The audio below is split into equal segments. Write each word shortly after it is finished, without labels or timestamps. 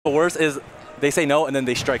The worst is they say no and then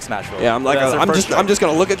they strike smash roll. Yeah, I'm like, I'm just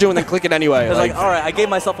gonna look at you and then click it anyway. It's like, all right, I gave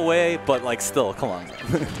myself away, but like still, come on.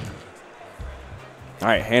 All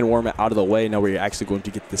right, hand warm out of the way. Now we're actually going to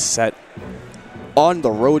get this set on the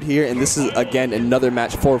road here, and this is again another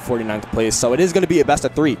match for 49th place. So it is going to be a best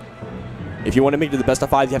of 3. If you want to make it to the best of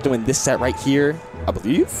 5, you have to win this set right here. I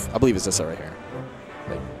believe it's this set right here.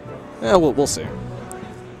 Yeah, we'll see.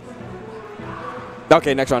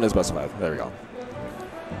 Okay, next round is best of 5. There we go.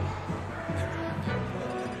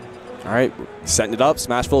 All right, setting it up.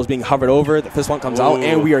 Smashville is being hovered over. The first one comes out,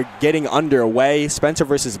 and we are getting underway. Spencer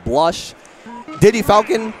versus Blush. Diddy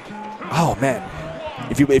Falcon. Oh man,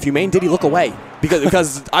 if you main Diddy, look away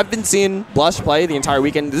because I've been seeing Blush play the entire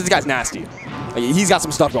weekend. This guy's nasty. He's got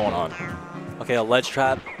some stuff going on. Okay, a ledge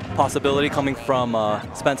trap possibility coming from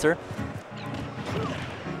Spencer.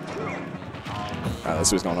 All right, let's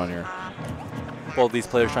see what's going on here. Both these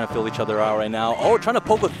players trying to fill each other out right now. Oh, trying to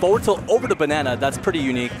poke with forward tilt over the banana. That's pretty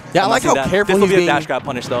unique. Yeah, I like how careful he's being. This will be a dash grab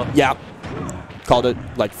punish, though. Yeah, called it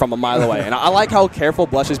like from a mile away. And I like how careful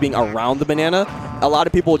Blush is being around the banana. A lot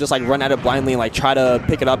of people just like run at it blindly and like try to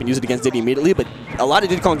pick it up and use it against Diddy immediately. But a lot of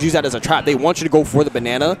Diddy Kongs use that as a trap. They want you to go for the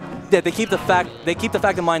banana. Yeah, they keep the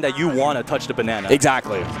fact in mind that you want to touch the banana.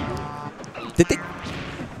 Exactly.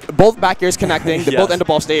 Both back airs connecting. They both end up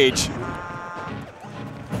off stage.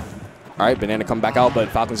 All right, banana come back out, but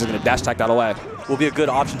Falcon's just going to dash attack that away. Will be a good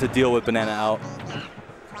option to deal with banana out.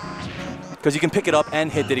 Because you can pick it up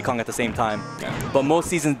and hit Diddy Kong at the same time. Yeah. But most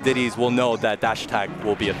seasoned Diddies will know that dash attack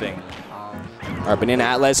will be a thing. All right, banana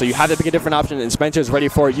at ledge, so you have to pick a different option, and Spencer is ready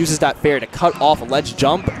for it. Uses that fair to cut off a ledge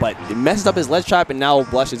jump, but it messes up his ledge trap, and now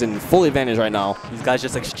Blush is in full advantage right now. These guys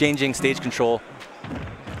just exchanging stage control.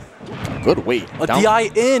 Good weight. A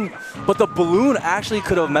DI in, but the balloon actually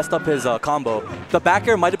could have messed up his combo. The back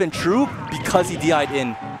air might have been true because he DI'd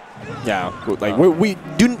in. Yeah, like we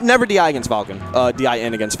do never DI against Falcon. DI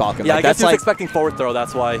in against Falcon. Yeah, like, I guess he was expecting forward throw.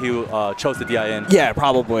 That's why he chose to DI in. Yeah,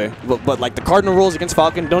 probably. But like the cardinal rules against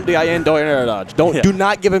Falcon: don't DI in, don't air dodge. Do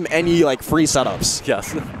not give him any like free setups.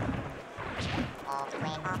 Yes.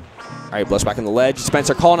 All right, Blush back in the ledge.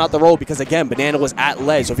 Spencer calling out the roll because, again, banana was at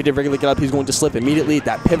ledge. So if he did regularly get up, he's going to slip immediately.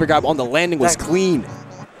 That pivot grab on the landing was clean.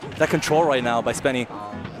 That control right now by Spenny.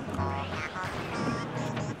 All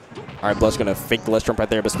right, Blush going to fake the ledge jump right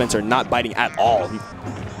there, but Spencer not biting at all.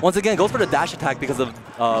 Once again, goes for the dash attack because of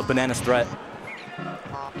banana's threat.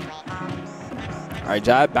 All right,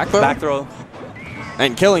 jab, back throw. Back throw.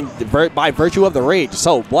 And killing by virtue of the rage.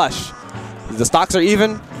 So, Blush, the stocks are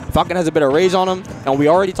even. Falcon has a bit of rage on him, and we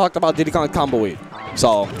already talked about Diddy Kong's combo weight.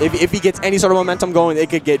 So if he gets any sort of momentum going, it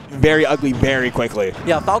could get very ugly very quickly.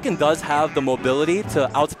 Yeah, Falcon does have the mobility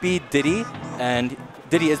to outspeed Diddy, and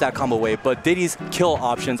Diddy is that combo weight, but Diddy's kill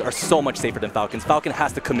options are so much safer than Falcon's. Falcon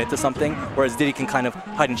has to commit to something, whereas Diddy can kind of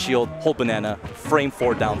hide and shield, hold banana, frame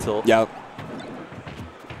forward down tilt. Yep.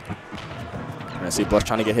 I see Blush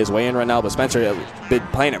trying to get his way in right now, but Spencer has been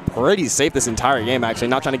playing it pretty safe this entire game, actually.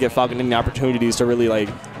 Not trying to give Falcon any opportunities to really like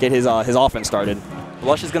get his offense started.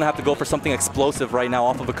 Blush is going to have to go for something explosive right now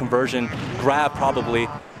off of a conversion, grab probably,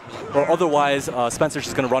 or otherwise Spencer's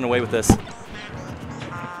just going to run away with this.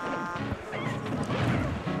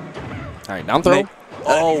 All right, down throw.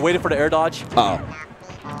 Oh, waited for the air dodge. Uh-oh.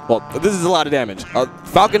 Well, this is a lot of damage.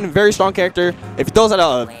 Falcon, very strong character. If he throws out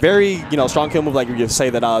a very, strong kill move, like you say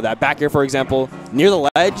that that back air, for example, near the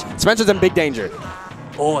ledge, Spencer's in big danger.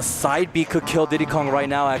 Oh, a side B could kill Diddy Kong right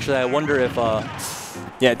now. Actually, I wonder if.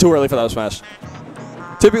 Yeah, too early for that up smash.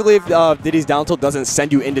 Typically, if Diddy's down tilt doesn't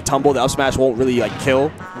send you into tumble, the up smash won't really like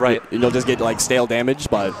kill. Right. You'll just get like stale damage,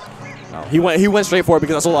 but. No, he went straight for it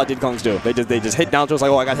because that's what a lot of Diddy Kongs do. They just hit down tilt,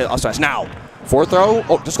 like, oh, I got to hit up smash now. Forward throw.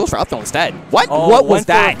 Oh, just goes for up throw instead. What? Oh, what was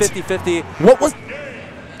that? 50-50. What was?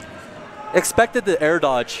 Expected the air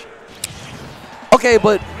dodge. Okay,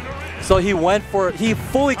 but so he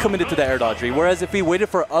fully committed to the air dodge. Whereas if he waited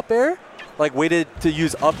for up air, like waited to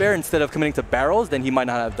use up air instead of committing to barrels, then he might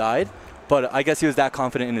not have died. But I guess he was that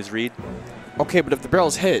confident in his read. Okay, but if the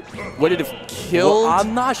barrels hit, would it have killed? Well,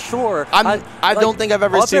 I'm not sure. I don't think I've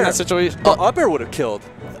ever seen that situation. Up air would have killed.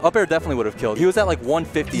 Up air definitely would have killed. He was at like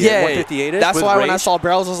 150, yeah, 158. That's why when I saw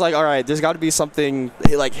barrels, I was like, all right, there's got to be something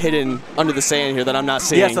like hidden under the sand here that I'm not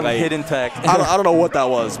seeing. Yeah, some hidden tech. I don't know what that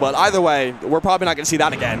was, but either way, we're probably not going to see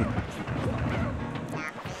that again.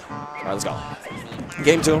 All right, let's go.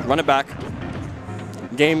 Game 2, run it back.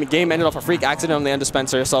 Game ended off a freak accident on the end of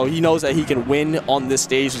Spencer, so he knows that he can win on this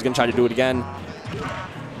stage. He's going to try to do it again.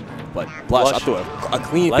 But Blush up to a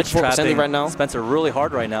clean 54% right now. Spencer really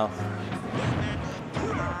hard right now.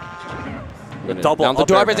 Double down the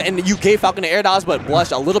door, and you gave Falcon an air dodge, but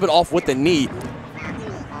Blush a little bit off with the knee.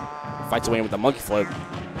 Fights away with the monkey flip.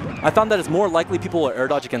 I found that it's more likely people will air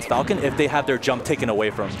dodge against Falcon if they have their jump taken away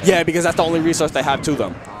from them. Yeah, because that's the only resource they have to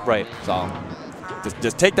them. Right. So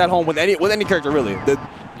just take that home with any character, really.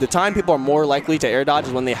 The time people are more likely to air dodge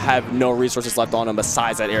is when they have no resources left on them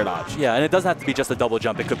besides that air dodge. Yeah, and it doesn't have to be just a double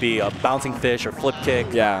jump. It could be a bouncing fish or flip kick.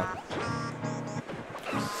 Yeah.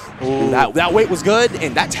 Ooh, that weight was good,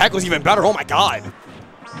 and that tech was even better. Oh, my God.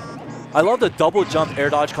 I love the double jump air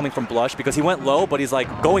dodge coming from Blush because he went low, but he's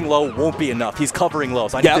like, going low won't be enough. He's covering low,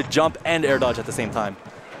 so I need to jump and air dodge at the same time.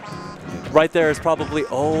 Right there is probably,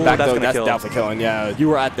 that's going to kill. That's definitely killing, yeah. You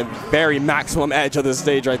were at the very maximum edge of the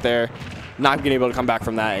stage right there. Not being able to come back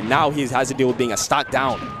from that, and now he has to deal with being a stock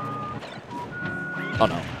down. Oh,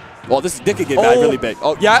 no. Well, this could get bad really big.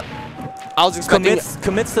 Oh, yeah. I was expecting...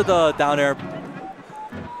 Commits to the down air.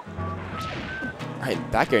 All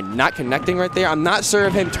right, back air not connecting right there. I'm not sure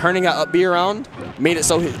if him turning that up B around made it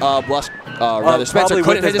so Blush, rather Spencer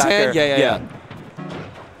couldn't hit his hand. Yeah.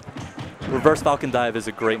 Reverse Falcon dive is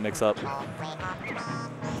a great mix-up.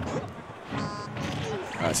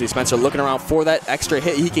 See Spencer looking around for that extra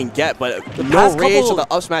hit he can get, but no rage, so the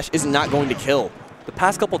up smash is not going to kill. The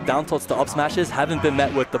past couple down tilts to up smashes haven't been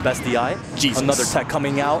met with the best DI. Jesus. Another tech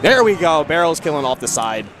coming out. There we go. Barrel's killing off the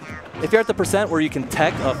side. If you're at the percent where you can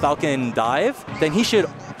tech a Falcon dive, then he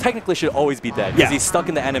technically should always be dead because he's stuck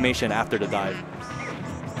in the animation after the dive.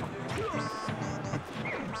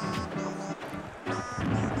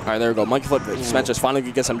 All right, there we go. Monkey flip. Spencer's finally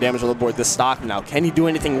going to get some damage on the board this stock now. Can he do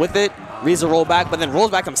anything with it? Reads a roll back, but then rolls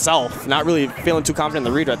back himself. Not really feeling too confident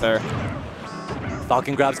in the read right there.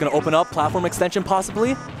 Falcon grab's going to open up. Platform extension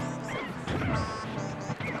possibly.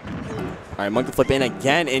 All right, monkey flip in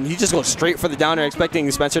again, and he just goes straight for the down air, expecting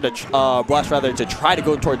Spencer to, Blush rather, to try to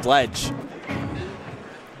go towards ledge.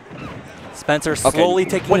 Spencer slowly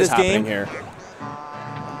taking this game. Here?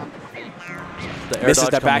 Misses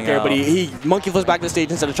that back air, but he monkey flips back to the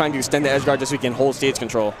stage instead of trying to extend the edge guard just so he can hold stage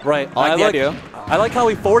control. Right. I like how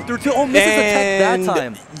he forward through too. Oh, misses the tech that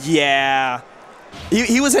time. Yeah.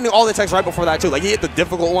 He was hitting all the techs right before that too. Like he hit the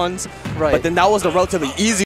difficult ones, but then that was the relatively easy